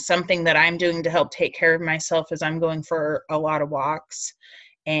Something that I'm doing to help take care of myself is I'm going for a lot of walks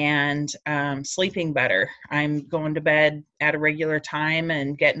and sleeping better. I'm going to bed at a regular time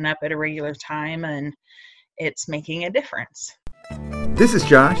and getting up at a regular time, and it's making a difference. This is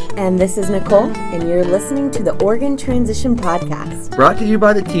Josh. And this is Nicole, and you're listening to the Oregon Transition Podcast. Brought to you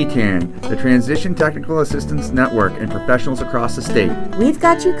by the TTAN, the Transition Technical Assistance Network, and professionals across the state. We've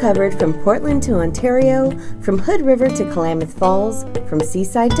got you covered from Portland to Ontario, from Hood River to Klamath Falls, from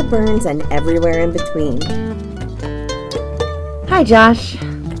Seaside to Burns, and everywhere in between. Hi, Josh.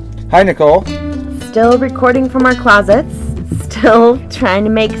 Hi, Nicole. Still recording from our closets. Still trying to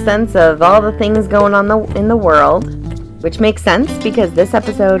make sense of all the things going on in the world. Which makes sense because this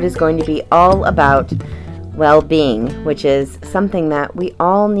episode is going to be all about well-being, which is something that we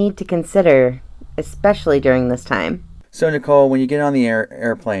all need to consider, especially during this time. So, Nicole, when you get on the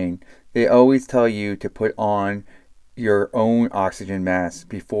airplane, they always tell you to put on your own oxygen mask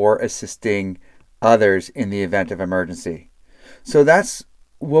before assisting others in the event of emergency. So that's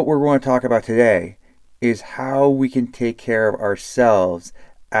what we're going to talk about today, is how we can take care of ourselves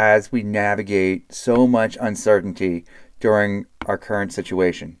as we navigate so much uncertainty during our current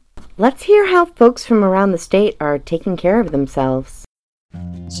situation. Let's hear how folks from around the state are taking care of themselves.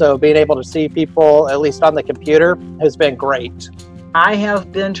 So being able to see people, at least on the computer, has been great. I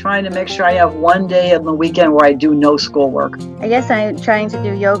have been trying to make sure I have one day on the weekend where I do no schoolwork. I guess I'm trying to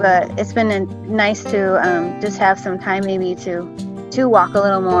do yoga. It's been nice to just have some time maybe to walk a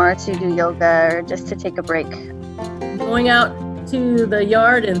little more, to do yoga, or just to take a break. Going out to the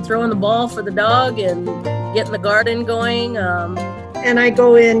yard and throwing the ball for the dog and getting the garden going. And I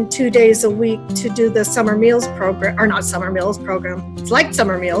go in 2 days a week to do the summer meals program, or not summer meals program, it's like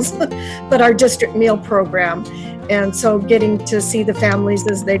summer meals, but our district meal program. And so getting to see the families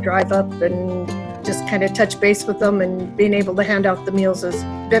as they drive up and just kind of touch base with them and being able to hand out the meals has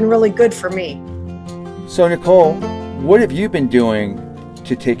been really good for me. So, Nicole, what have you been doing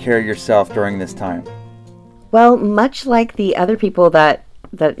to take care of yourself during this time? Well, much like the other people that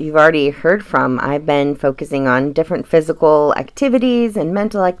you've already heard from, I've been focusing on different physical activities and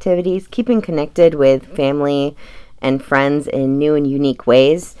mental activities, keeping connected with family and friends in new and unique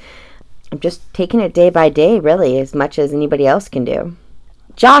ways. I'm just taking it day by day, really, as much as anybody else can do.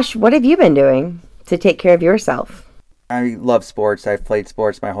 Josh, what have you been doing to take care of yourself? I love sports. I've played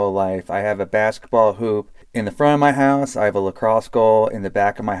sports my whole life. I have a basketball hoop in the front of my house. I have a lacrosse goal in the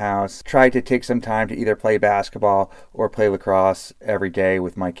back of my house. Tried to take some time to either play basketball or play lacrosse every day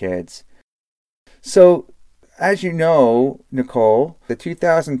with my kids. So, as you know, Nicole, the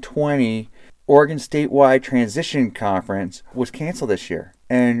 2020 Oregon Statewide Transition Conference was canceled this year.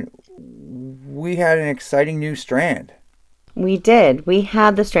 And we had an exciting new strand. We did. We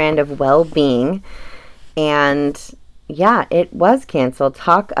had the strand of well-being. And yeah, it was canceled.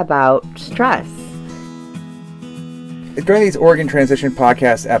 Talk about stress. During these Oregon Transition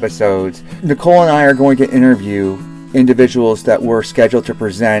Podcast episodes, Nicole and I are going to interview individuals that were scheduled to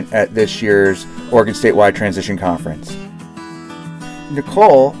present at this year's Oregon Statewide Transition Conference.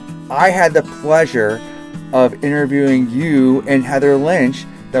 Nicole, I had the pleasure of interviewing you and Heather Lynch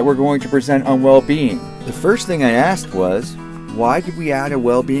that were going to present on well-being. The first thing I asked was, why did we add a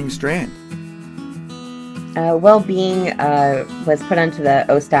well-being strand? Well-being was put onto the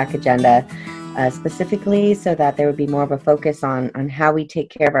OSTAC agenda specifically so that there would be more of a focus on how we take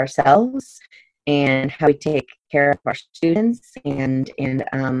care of ourselves and how we take care of our students and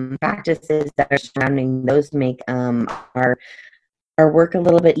practices that are surrounding those make our work a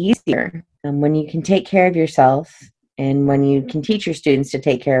little bit easier. When you can take care of yourself and when you can teach your students to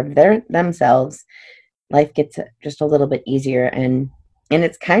take care of themselves, life gets just a little bit easier. And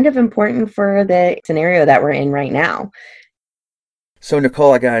it's kind of important for the scenario that we're in right now. So,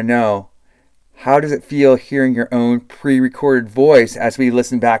 Nicole, I gotta know, how does it feel hearing your own pre-recorded voice as we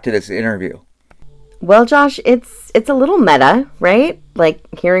listen back to this interview? Well, Josh, it's a little meta, right? Like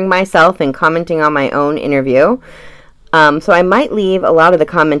hearing myself and commenting on my own interview. So I might leave a lot of the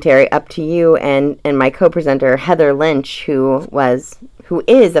commentary up to you and my co-presenter, Heather Lynch, who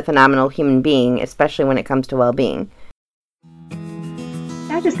is a phenomenal human being, especially when it comes to well-being.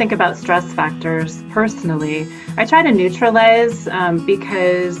 I just think about stress factors personally. I try to neutralize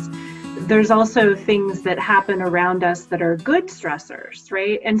because there's also things that happen around us that are good stressors,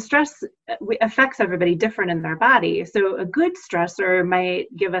 right? And stress affects everybody different in their body. So a good stressor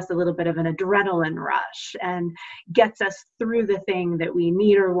might give us a little bit of an adrenaline rush and gets us through the thing that we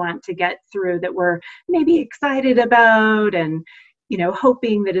need or want to get through that we're maybe excited about and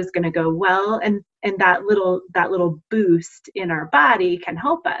hoping that is going to go well, and that little boost in our body can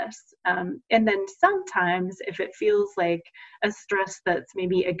help us. And then sometimes if it feels like a stress that's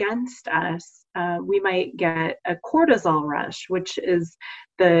maybe against us, we might get a cortisol rush, which is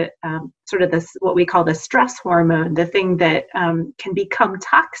the sort of this what we call the stress hormone, the thing that can become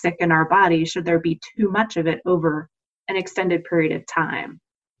toxic in our body should there be too much of it over an extended period of time.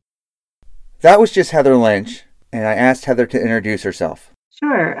 That was just Heather Lynch, and I asked Heather to introduce herself.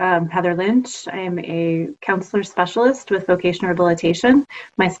 Sure. Heather Lynch. I am a counselor specialist with vocational rehabilitation.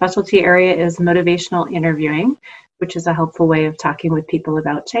 My specialty area is motivational interviewing, which is a helpful way of talking with people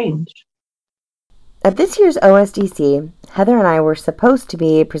about change. At this year's OSDC, Heather and I were supposed to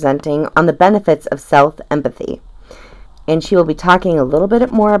be presenting on the benefits of self-empathy, and she will be talking a little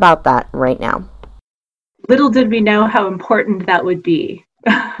bit more about that right now. Little did we know how important that would be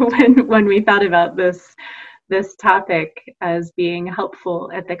when we thought about this topic as being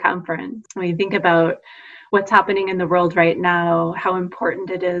helpful at the conference. When you think about what's happening in the world right now, how important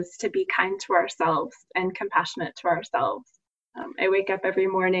it is to be kind to ourselves and compassionate to ourselves. I wake up every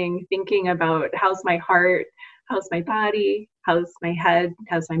morning thinking about how's my heart, how's my body, how's my head,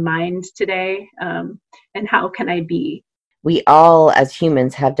 how's my mind today, and how can I be? We all, as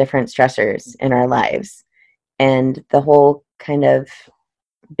humans, have different stressors in our lives. And the whole kind of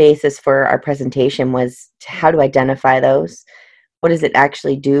basis for our presentation was how to identify those. What does it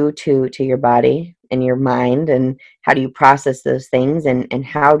actually do to your body and your mind, and how do you process those things, and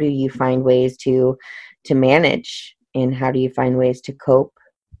how do you find ways to manage, and how do you find ways to cope?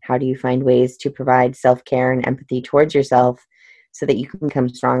 How do you find ways to provide self-care and empathy towards yourself so that you can become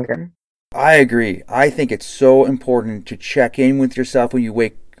stronger? I agree. I think it's so important to check in with yourself when you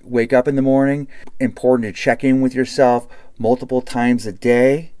wake up in the morning. Important to check in with yourself multiple times a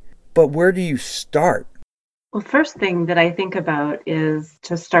day. But where do you start? Well, first thing that I think about is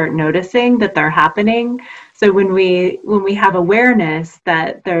to start noticing that they're happening. So when we have awareness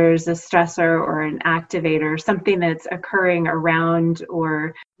that there's a stressor or an activator, something that's occurring around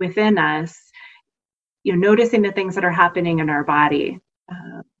or within us, noticing the things that are happening in our body,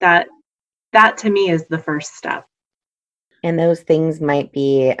 that to me is the first step. And those things might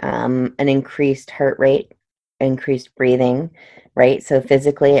be an increased heart rate, increased breathing, right? So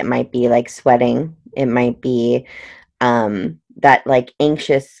physically, it might be like sweating. It might be that like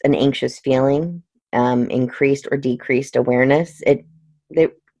an anxious feeling, increased or decreased awareness.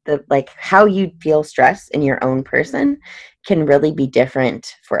 The like how you feel stress in your own person can really be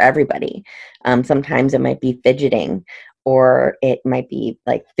different for everybody. Sometimes it might be fidgeting, or it might be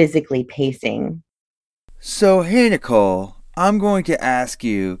like physically pacing. So, hey, Nicole, I'm going to ask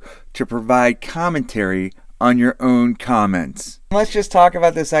you to provide commentary on your own comments. Let's just talk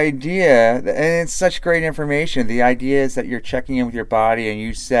about this idea, and it's such great information. The idea is that you're checking in with your body, and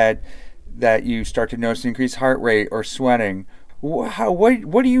you said that you start to notice increased heart rate or sweating.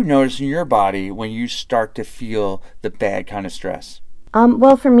 What do you notice in your body when you start to feel the bad kind of stress?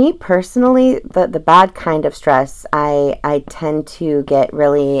 Well, for me personally, the bad kind of stress, I tend to get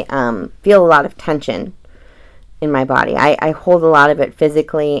really feel a lot of tension in my body. I hold a lot of it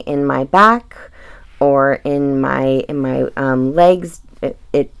physically in my back or in my legs.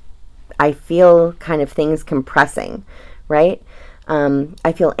 I feel kind of things compressing, right?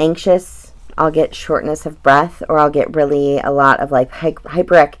 I feel anxious. I'll get shortness of breath, or I'll get really a lot of like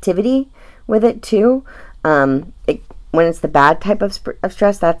hyperactivity with it too. When it's the bad type of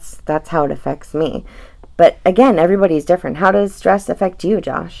stress, that's how it affects me. But again, everybody's different. How does stress affect you,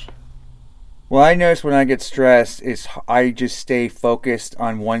 Josh? Well, I notice when I get stressed, I just stay focused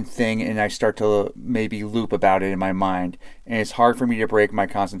on one thing, and I start to maybe loop about it in my mind. And it's hard for me to break my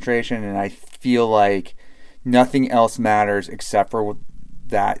concentration, and I feel like nothing else matters except for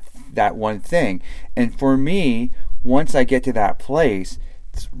that one thing. And for me, once I get to that place,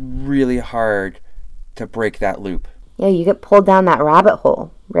 it's really hard to break that loop. Yeah, you get pulled down that rabbit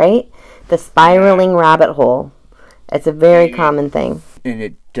hole, right? The spiraling rabbit hole. It's a very common thing. And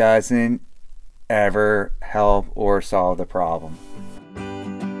it doesn't ever help or solve the problem.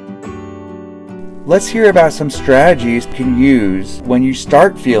 Let's hear about some strategies you can use when you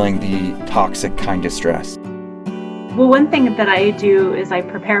start feeling the toxic kind of stress. Well, one thing that I do is I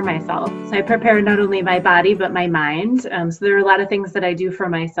prepare myself. So I prepare not only my body, but my mind. So there are a lot of things that I do for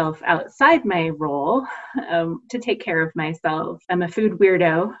myself outside my role to take care of myself. I'm a food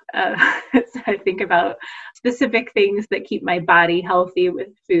weirdo. So I think about specific things that keep my body healthy with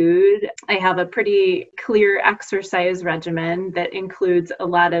food. I have a pretty clear exercise regimen that includes a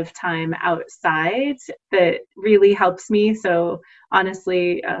lot of time outside that really helps me. So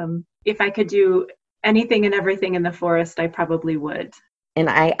honestly, if I could do anything and everything in the forest, I probably would. And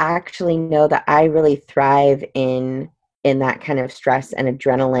I actually know that I really thrive in that kind of stress and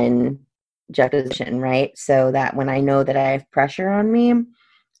adrenaline juxtaposition, right? So that when I know that I have pressure on me,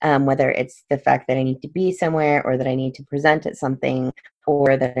 whether it's the fact that I need to be somewhere or that I need to present at something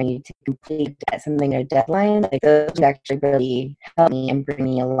or that I need to complete at something at a deadline, like those actually really help me and bring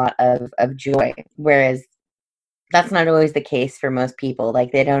me a lot of joy. Whereas that's not always the case for most people.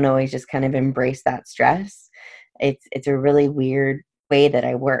 Like they don't always just kind of embrace that stress. It's a really weird way that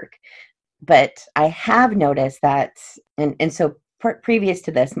I work. But I have noticed that, and so previous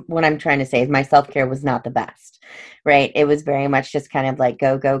to this, what I'm trying to say is my self-care was not the best, right? It was very much just kind of like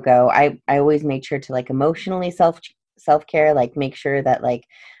go, go, go. I always made sure to like emotionally self-care, like make sure that like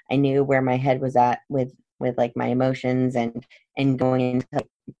I knew where my head was at with like my emotions and going into like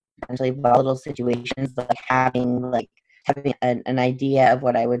potentially volatile situations, like having an idea of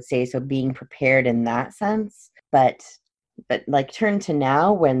what I would say. So being prepared in that sense, but like turn to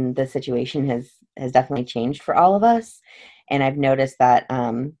now when the situation has definitely changed for all of us. And I've noticed that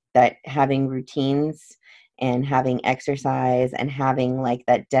that having routines and having exercise and having like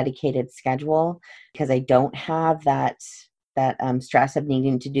that dedicated schedule, because I don't have that stress of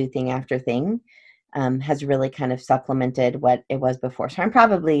needing to do thing after thing, has really kind of supplemented what it was before. So I'm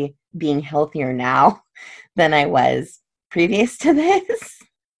probably being healthier now than I was previous to this.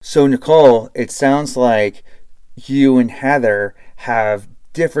 So Nicole, it sounds like you and Heather have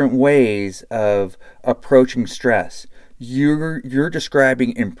different ways of approaching stress. You're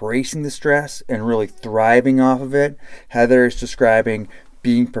describing embracing the stress and really thriving off of it. Heather is describing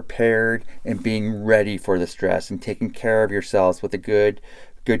being prepared and being ready for the stress and taking care of yourselves with a good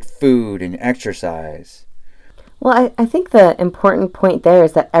food and exercise. Well, I think the important point there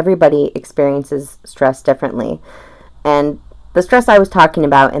is that everybody experiences stress differently. And the stress I was talking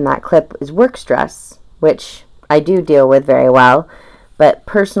about in that clip is work stress, which I do deal with very well. But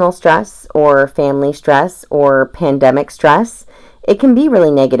personal stress or family stress or pandemic stress, it can be really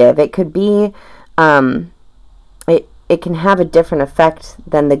negative. It could be, it can have a different effect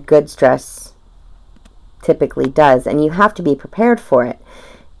than the good stress typically does. And you have to be prepared for it.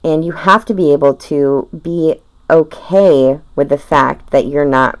 And you have to be able to be okay with the fact that you're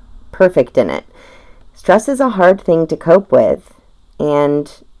not perfect in it. Stress is a hard thing to cope with.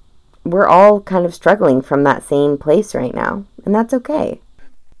 And we're all kind of struggling from that same place right now. And that's okay.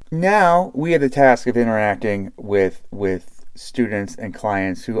 Now we have the task of interacting with students and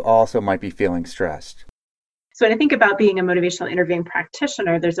clients who also might be feeling stressed. So when I think about being a motivational interviewing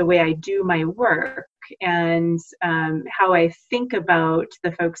practitioner, there's a way I do my work and how I think about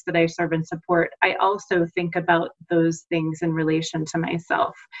the folks that I serve and support. I also think about those things in relation to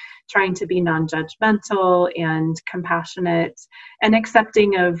myself, trying to be non-judgmental and compassionate and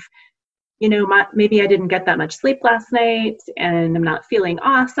accepting of, maybe I didn't get that much sleep last night and I'm not feeling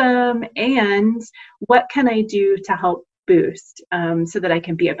awesome. And what can I do to help boost so that I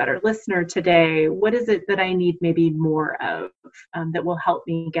can be a better listener today? What is it that I need maybe more of that will help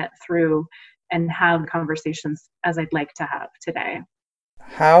me get through and have conversations as I'd like to have today?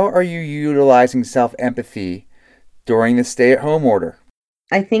 How are you utilizing self-empathy during the stay-at-home order?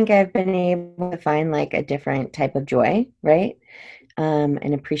 I think I've been able to find like a different type of joy, right?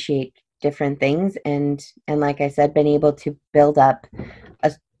 And appreciate different things. And like I said, been able to build up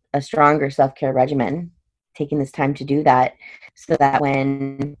a stronger self-care regimen, taking this time to do that so that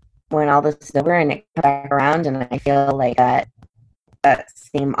when all this is over and it comes back around and I feel like that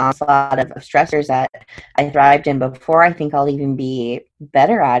same onslaught of stressors that I thrived in before, I think I'll even be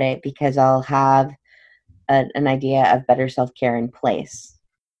better at it because I'll have an idea of better self-care in place.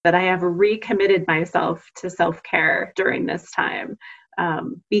 That I have recommitted myself to self-care during this time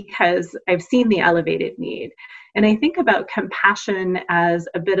because I've seen the elevated need. And I think about compassion as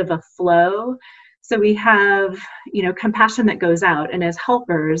a bit of a flow. So we have, compassion that goes out. And as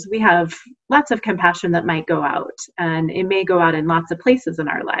helpers, we have lots of compassion that might go out. And it may go out in lots of places in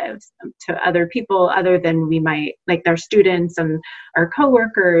our lives to other people other than we might, like our students and our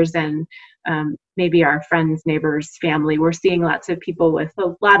coworkers and maybe our friends, neighbors, family. We're seeing lots of people with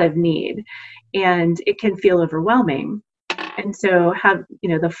a lot of need. And it can feel overwhelming. And so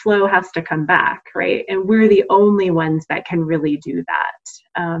the flow has to come back, right? And we're the only ones that can really do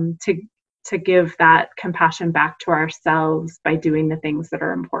that, to give that compassion back to ourselves by doing the things that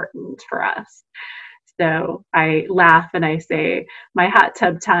are important for us. So I laugh and I say, my hot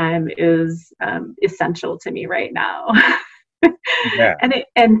tub time is essential to me right now. Yeah.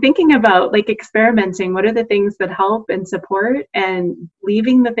 And thinking about like experimenting, what are the things that help and support and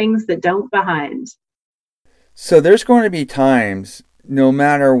leaving the things that don't behind. So there's going to be times, no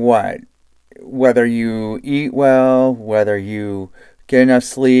matter what, whether you eat well, whether you get enough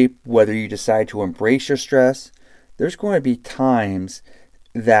sleep, whether you decide to embrace your stress, there's going to be times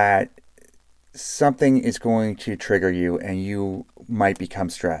that something is going to trigger you and you might become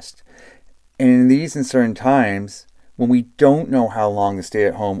stressed. And in these uncertain times, when we don't know how long the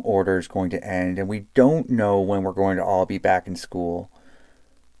stay-at-home order is going to end and we don't know when we're going to all be back in school,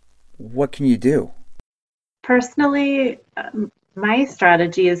 what can you do? Personally, my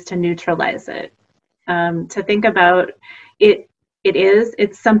strategy is to neutralize it, to think about it.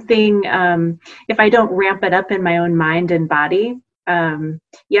 It's something, if I don't ramp it up in my own mind and body,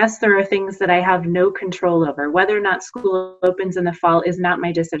 yes, there are things that I have no control over. Whether or not school opens in the fall is not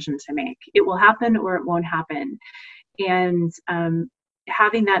my decision to make. It will happen or it won't happen. And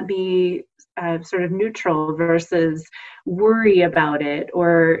having that be sort of neutral versus worry about it,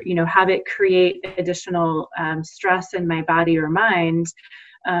 or have it create additional stress in my body or mind,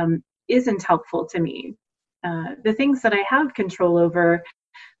 isn't helpful to me. The things that I have control over,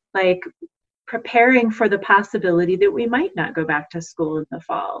 like preparing for the possibility that we might not go back to school in the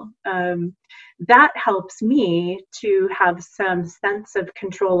fall, that helps me to have some sense of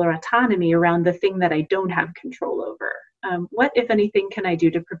control or autonomy around the thing that I don't have control over. What, if anything, can I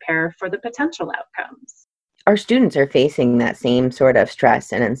do to prepare for the potential outcomes? Our students are facing that same sort of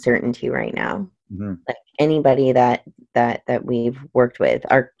stress and uncertainty right now. Mm-hmm. Like anybody that we've worked with,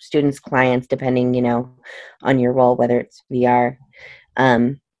 our students, clients, depending, on your role, whether it's VR,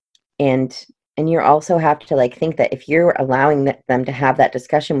 and you also have to think that if you're allowing them to have that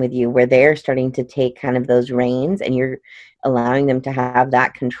discussion with you where they're starting to take kind of those reins and you're allowing them to have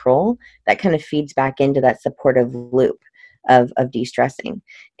that control, that kind of feeds back into that supportive loop of de-stressing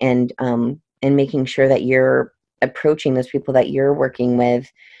and making sure that you're approaching those people that you're working with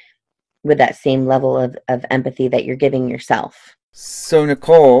that same level of empathy that you're giving yourself. So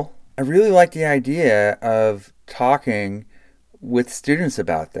Nicole, I really like the idea of talking with students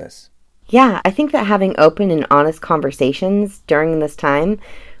about this. Yeah, I think that having open and honest conversations during this time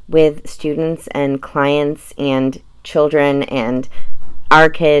with students and clients and children and our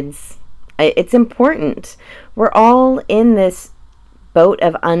kids, it's important. We're all in this boat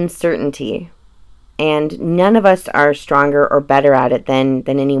of uncertainty, and none of us are stronger or better at it than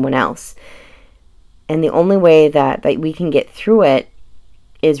anyone else. And the only way that we can get through it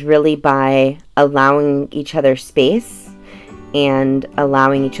is really by allowing each other space and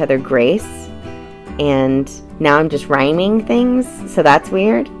allowing each other grace. And now I'm just rhyming things, so that's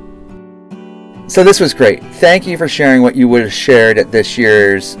weird. So this was great. Thank you for sharing what you would have shared at this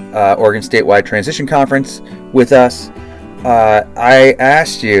year's Oregon Statewide Transition Conference with us. I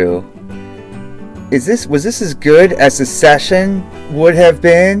asked you, was this as good as the session would have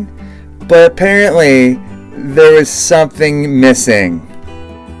been? But apparently there was something missing.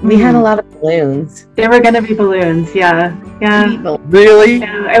 We had a lot of balloons. There were going to be balloons, yeah. Really?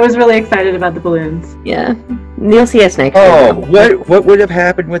 Yeah, I was really excited about the balloons. Yeah. You'll see us next year. What would have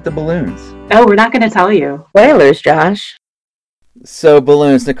happened with the balloons? Oh, we're not going to tell you. Spoilers, Josh. So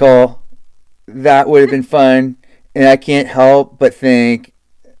balloons, Nicole, that would have been fun, and I can't help but think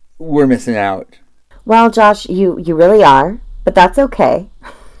we're missing out. Well, Josh, you really are, but that's okay.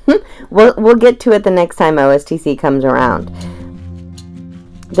 We'll get to it the next time OSTC comes around.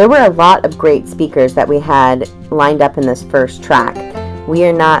 There were a lot of great speakers that we had lined up in this first track. We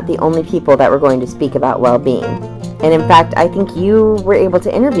are not the only people that were going to speak about well-being. And in fact, I think you were able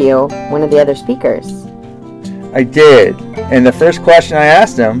to interview one of the other speakers. I did. And the first question I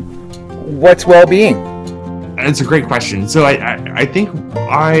asked him, what's well-being? It's a great question. So I think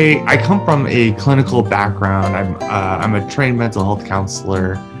I come from a clinical background. I'm a trained mental health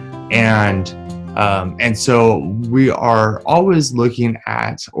counselor, and so we are always looking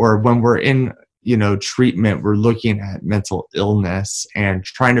at, or when we're in treatment, we're looking at mental illness and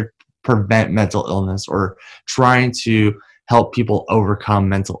trying to prevent mental illness or trying to help people overcome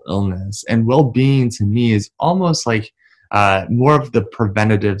mental illness. And well-being to me is almost like more of the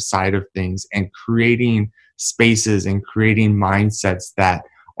preventative side of things, and creating spaces and creating mindsets that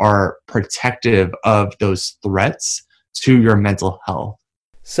are protective of those threats to your mental health.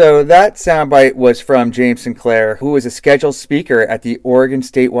 So that soundbite was from James Sinclair, who is a scheduled speaker at the Oregon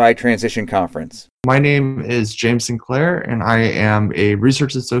Statewide Transition Conference. My name is James Sinclair, and I am a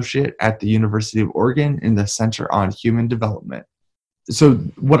research associate at the University of Oregon in the Center on Human Development. So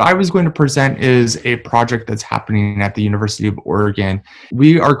what I was going to present is a project that's happening at the University of Oregon.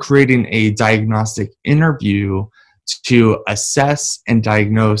 We are creating a diagnostic interview to assess and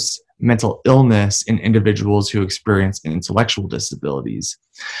diagnose mental illness in individuals who experience intellectual disabilities.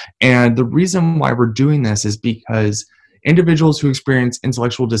 And the reason why we're doing this is because individuals who experience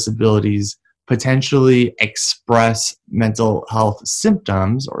intellectual disabilities potentially express mental health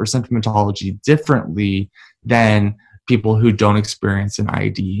symptoms or symptomatology differently than people who don't experience an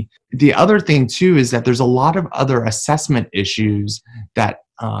ID. The other thing too is that there's a lot of other assessment issues that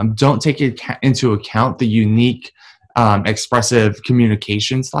don't take into account the unique expressive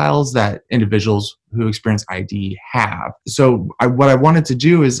communication styles that individuals who experience ID have. So what I wanted to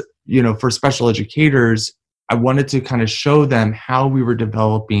do is, for special educators, I wanted to kind of show them how we were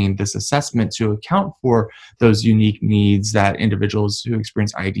developing this assessment to account for those unique needs that individuals who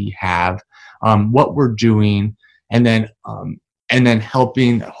experience ID have, what we're doing, and then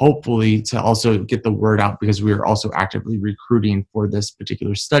helping hopefully to also get the word out, because we are also actively recruiting for this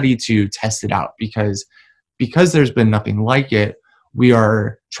particular study to test it out, because there's been nothing like it. We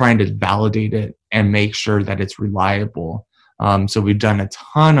are trying to validate it and make sure that it's reliable. So we've done a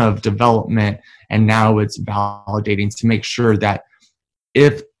ton of development, and now it's validating to make sure that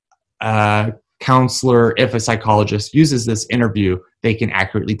if a counselor, if a psychologist uses this interview, they can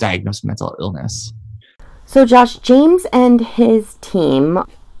accurately diagnose mental illness. So Josh, James and his team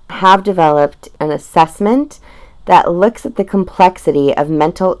have developed an assessment that looks at the complexity of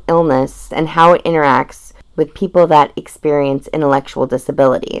mental illness and how it interacts with people that experience intellectual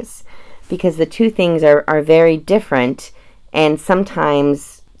disabilities, because the two things are very different, and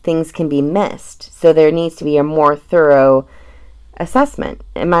sometimes things can be missed. So there needs to be a more thorough assessment.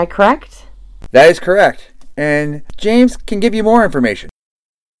 Am I correct? That is correct. And James can give you more information.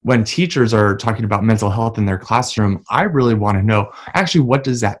 When teachers are talking about mental health in their classroom, I really want to know, actually, what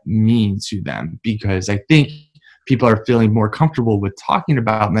does that mean to them? Because I think people are feeling more comfortable with talking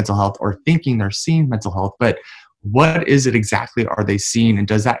about mental health or thinking they're seeing mental health, but what is it exactly are they seeing? And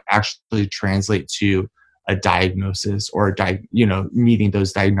does that actually translate to a diagnosis or meeting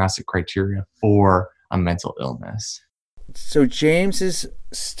those diagnostic criteria for a mental illness? So James's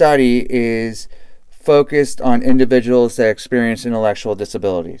study is focused on individuals that experience intellectual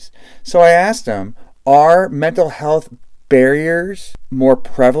disabilities. So I asked him, are mental health barriers more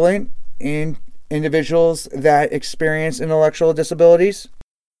prevalent in individuals that experience intellectual disabilities?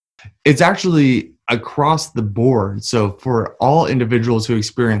 It's actually across the board. So for all individuals who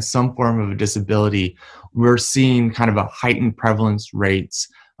experience some form of a disability, we're seeing kind of a heightened prevalence rates.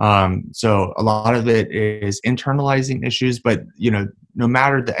 So a lot of it is internalizing issues, but no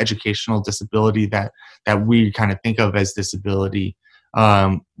matter the educational disability that we kind of think of as disability,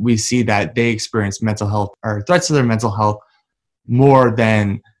 we see that they experience mental health or threats to their mental health more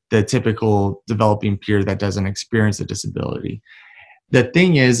than the typical developing peer that doesn't experience a disability. The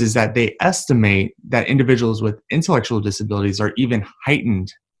thing is that they estimate that individuals with intellectual disabilities are even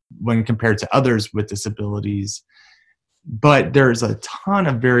heightened when compared to others with disabilities. But there's a ton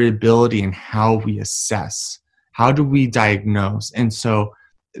of variability in how we assess. How do we diagnose? And so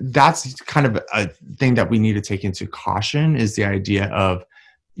that's kind of a thing that we need to take into caution, is the idea of,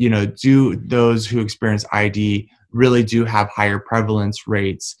 do those who experience ID really do have higher prevalence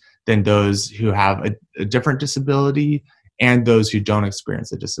rates than those who have a different disability and those who don't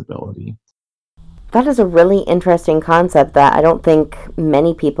experience a disability? That is a really interesting concept that I don't think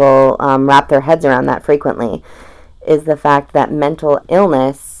many people wrap their heads around that frequently, is the fact that mental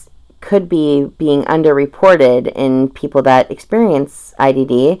illness could be being underreported in people that experience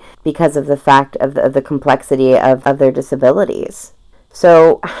IDD because of the fact of the complexity of their disabilities.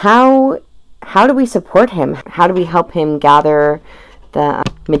 So how do we support him? How do we help him gather the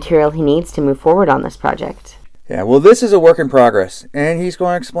material he needs to move forward on this project? Yeah, well, this is a work in progress, and he's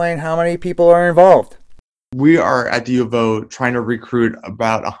going to explain how many people are involved. We are at the U of O trying to recruit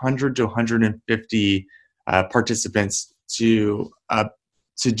about 100 to 150 participants to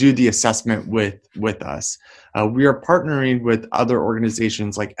do the assessment with us. We are partnering with other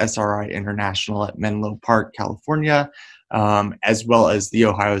organizations like SRI International at Menlo Park, California, as well as the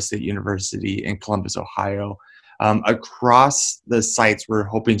Ohio State University in Columbus, Ohio. Across the sites, we're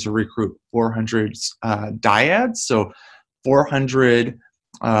hoping to recruit 400 dyads, so 400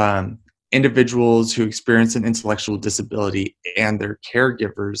 individuals who experience an intellectual disability and their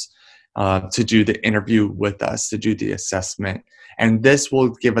caregivers to do the interview with us, to do the assessment. And this will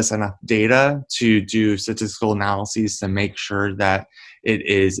give us enough data to do statistical analyses to make sure that it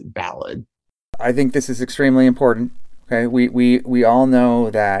is valid. I think this is extremely important. Okay, we all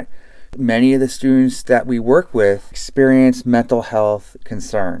know that many of the students that we work with experience mental health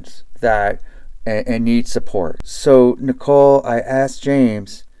concerns and need support. So, Nicole, I asked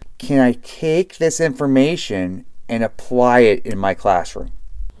James, can I take this information and apply it in my classroom?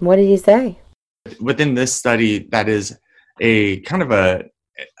 What did he say? Within this study, that is a kind of a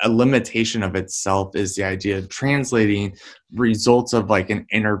limitation of itself, is the idea of translating results of like an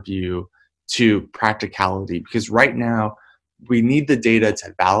interview to practicality, because right now we need the data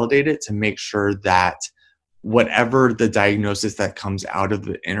to validate it, to make sure that whatever the diagnosis that comes out of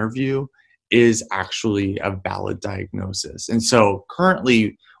the interview is actually a valid diagnosis. And so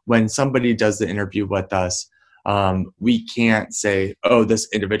currently, when somebody does the interview with us, we can't say, oh, this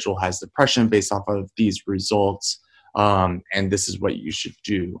individual has depression based off of these results, and this is what you should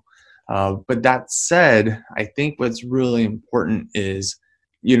do. But that said, I think what's really important is,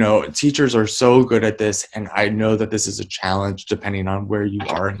 teachers are so good at this, and I know that this is a challenge depending on where you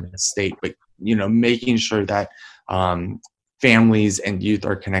are in the state, but, making sure that families and youth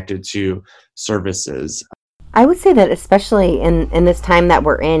are connected to services. I would say that especially in this time that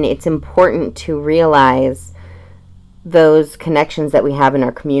we're in, it's important to realize those connections that we have in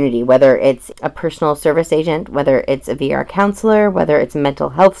our community, whether it's a personal service agent, whether it's a VR counselor, whether it's a mental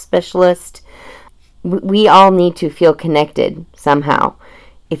health specialist. We all need to feel connected somehow.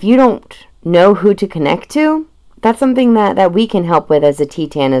 If you don't know who to connect to, that's something that we can help with as a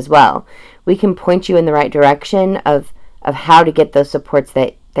TTAN as well. We can point you in the right direction of how to get those supports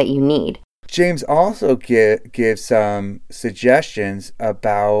that you need. James also gives some suggestions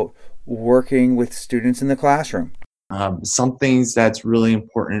about working with students in the classroom. Some things that's really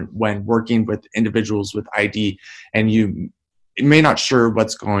important when working with individuals with ID, and you may not sure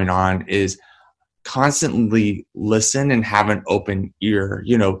what's going on, is constantly listen and have an open ear.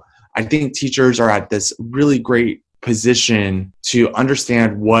 I think teachers are at this really great position to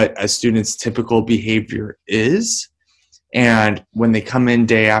understand what a student's typical behavior is. And when they come in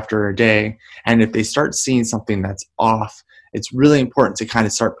day after day, and if they start seeing something that's off, it's really important to kind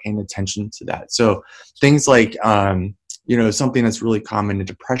of start paying attention to that. So things like, something that's really common in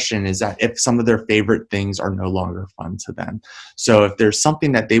depression is that if some of their favorite things are no longer fun to them. So if there's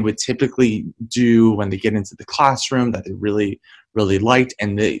something that they would typically do when they get into the classroom that they really, really liked,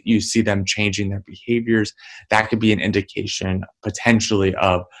 and that you see them changing their behaviors, that could be an indication potentially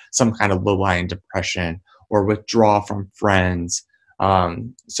of some kind of low-lying depression or withdraw from friends.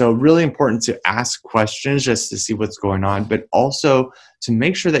 So really important to ask questions just to see what's going on, but also to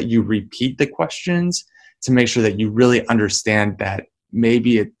make sure that you repeat the questions, to make sure that you really understand that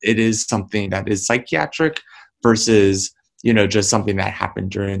maybe it is something that is psychiatric versus, just something that happened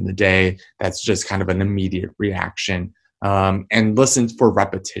during the day that's just kind of an immediate reaction. And listen for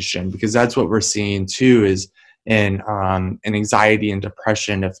repetition, because that's what we're seeing too, is in anxiety and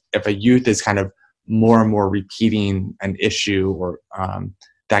depression. If a youth is kind of more and more repeating an issue, or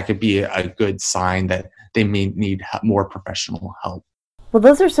that could be a good sign that they may need more professional help. Well,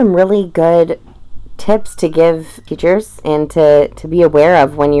 those are some really good tips to give teachers and to be aware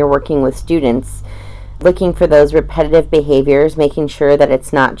of when you're working with students. Looking for those repetitive behaviors, making sure that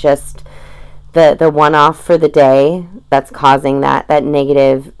it's not just the one-off for the day that's causing that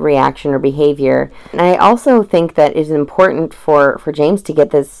negative reaction or behavior. And I also think that it is important for James to get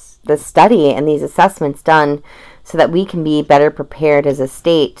this study and these assessments done so that we can be better prepared as a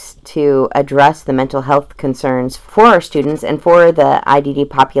state to address the mental health concerns for our students and for the IDD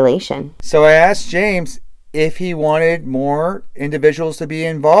population. So I asked James if he wanted more individuals to be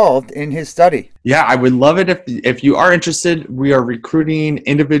involved in his study. Yeah, I would love it if you are interested. We are recruiting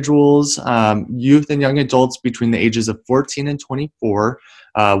individuals, youth and young adults between the ages of 14 and 24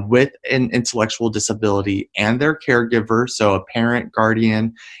 with an intellectual disability and their caregiver, so a parent,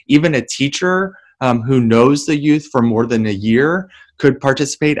 guardian, even a teacher who knows the youth for more than a year could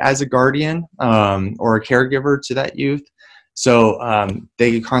participate as a guardian or a caregiver to that youth. So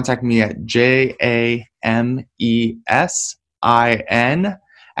they can contact me at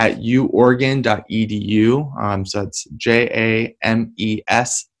jamesin@uoregon.edu. So that's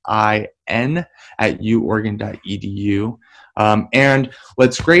jamesin@uoregon.edu. And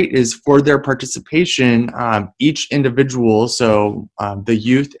what's great is for their participation, each individual, so the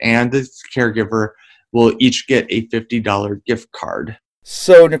youth and the caregiver, will each get a $50 gift card.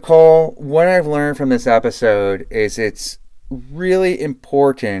 So, Nicole, what I've learned from this episode is it's really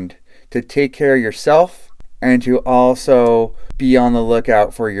important to take care of yourself and to also be on the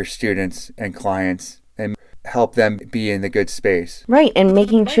lookout for your students and clients and help them be in the good space. Right, and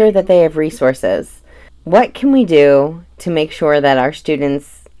making sure that they have resources. What can we do to make sure that our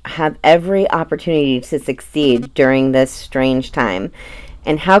students have every opportunity to succeed during this strange time?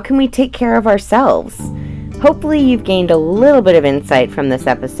 And how can we take care of ourselves? Hopefully you've gained a little bit of insight from this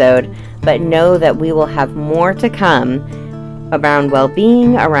episode, but know that we will have more to come around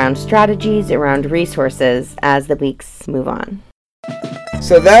well-being, around strategies, around resources as the weeks move on.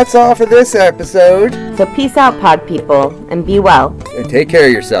 So that's all for this episode. So peace out, pod people, and be well. And take care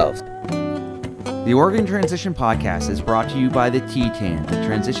of yourselves. The Oregon Transition Podcast is brought to you by the TTAN, the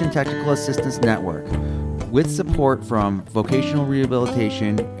Transition Technical Assistance Network, with support from Vocational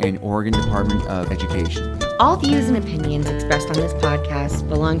Rehabilitation and Oregon Department of Education. All views and opinions expressed on this podcast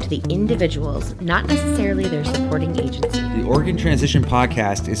belong to the individuals, not necessarily their supporting agency. The Oregon Transition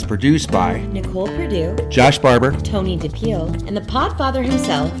Podcast is produced by Nicole Purdue, Josh Barber, Tony DePeel, and the Podfather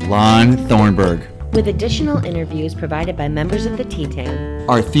himself, Lon Thornburg, with additional interviews provided by members of the TTAN.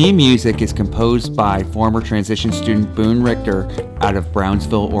 Our theme music is composed by former transition student Boone Richter out of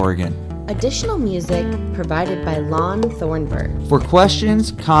Brownsville, Oregon. Additional music provided by Lon Thornburg. For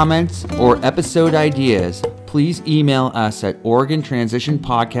questions, comments, or episode ideas, please email us at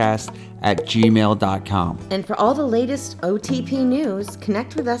OregonTransitionPodcast@gmail.com. And for all the latest OTP news,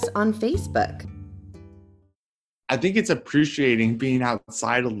 connect with us on Facebook. I think it's appreciating being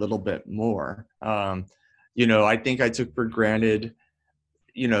outside a little bit more. I think I took for granted,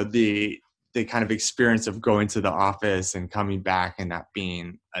 the kind of experience of going to the office and coming back and that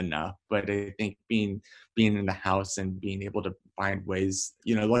being enough. But I think being in the house and being able to find ways,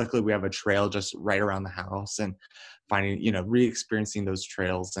 luckily we have a trail just right around the house, and finding, re-experiencing those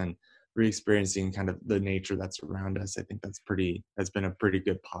trails and re-experiencing kind of the nature that's around us. I think that's been a pretty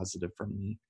good positive for me.